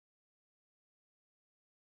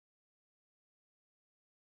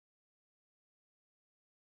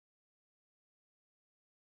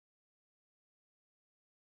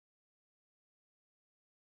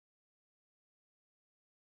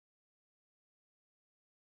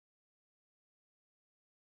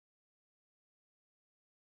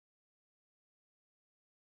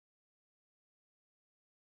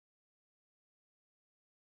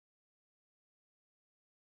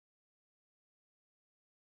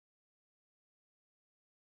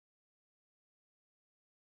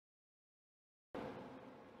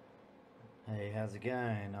Hey, how's it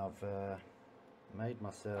going? I've made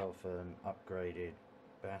myself an upgraded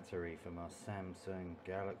battery for my Samsung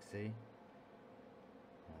Galaxy.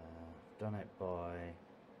 I've done it by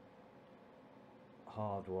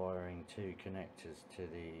hardwiring two connectors to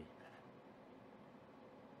the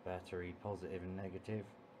battery, positive and negative,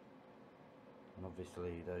 and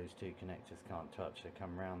obviously those two connectors can't touch. They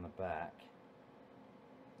come round the back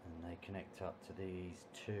and they connect up to these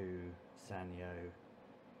two Sanyo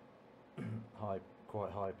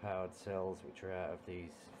quite high powered cells, which are out of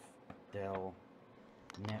these Dell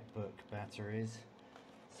netbook batteries.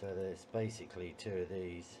 So there's basically two of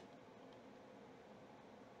these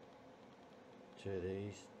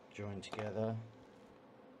joined together.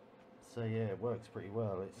 So yeah, it works pretty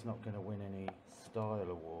well. It's not going to win any style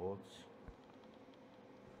awards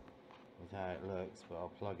with how it looks, but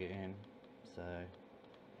I'll plug it in, so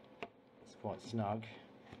it's quite snug,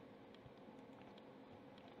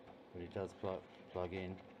 but it does plug in,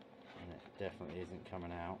 and it definitely isn't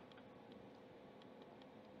coming out.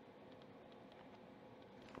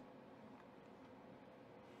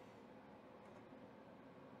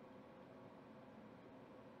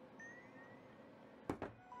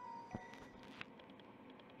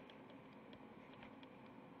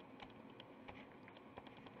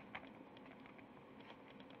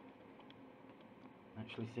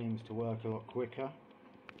 Actually seems to work a lot quicker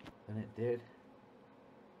than it did.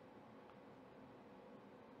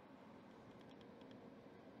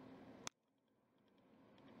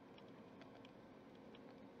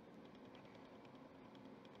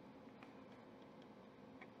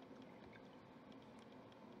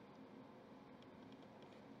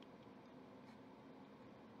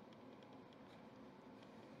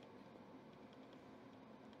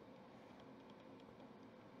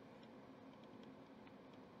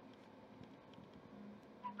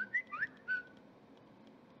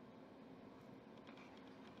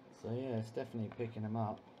 So yeah, it's definitely picking them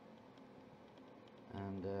up,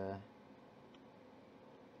 and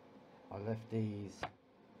I left these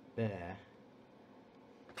bare,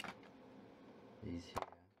 these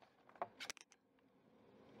here,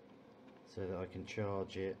 so that I can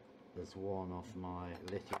charge it as one off my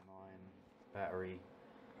lithium ion battery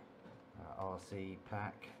RC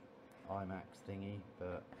pack imax thingy.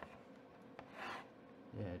 But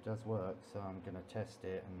yeah, it does work, so I'm going to test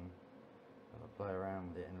it and have a play around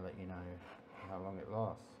with it and let you know how long it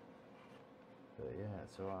lasts. But yeah,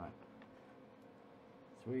 it's alright.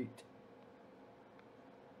 Sweet.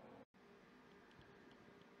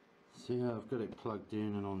 So yeah, I've got it plugged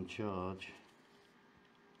in and on charge.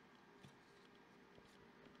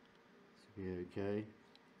 Should be okay.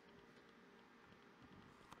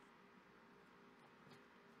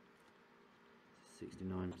 It's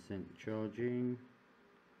 69% charging.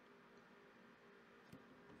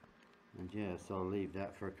 And yeah, so I'll leave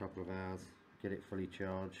that for a couple of hours, get it fully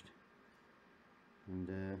charged, and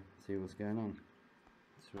see what's going on.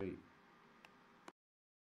 Sweet.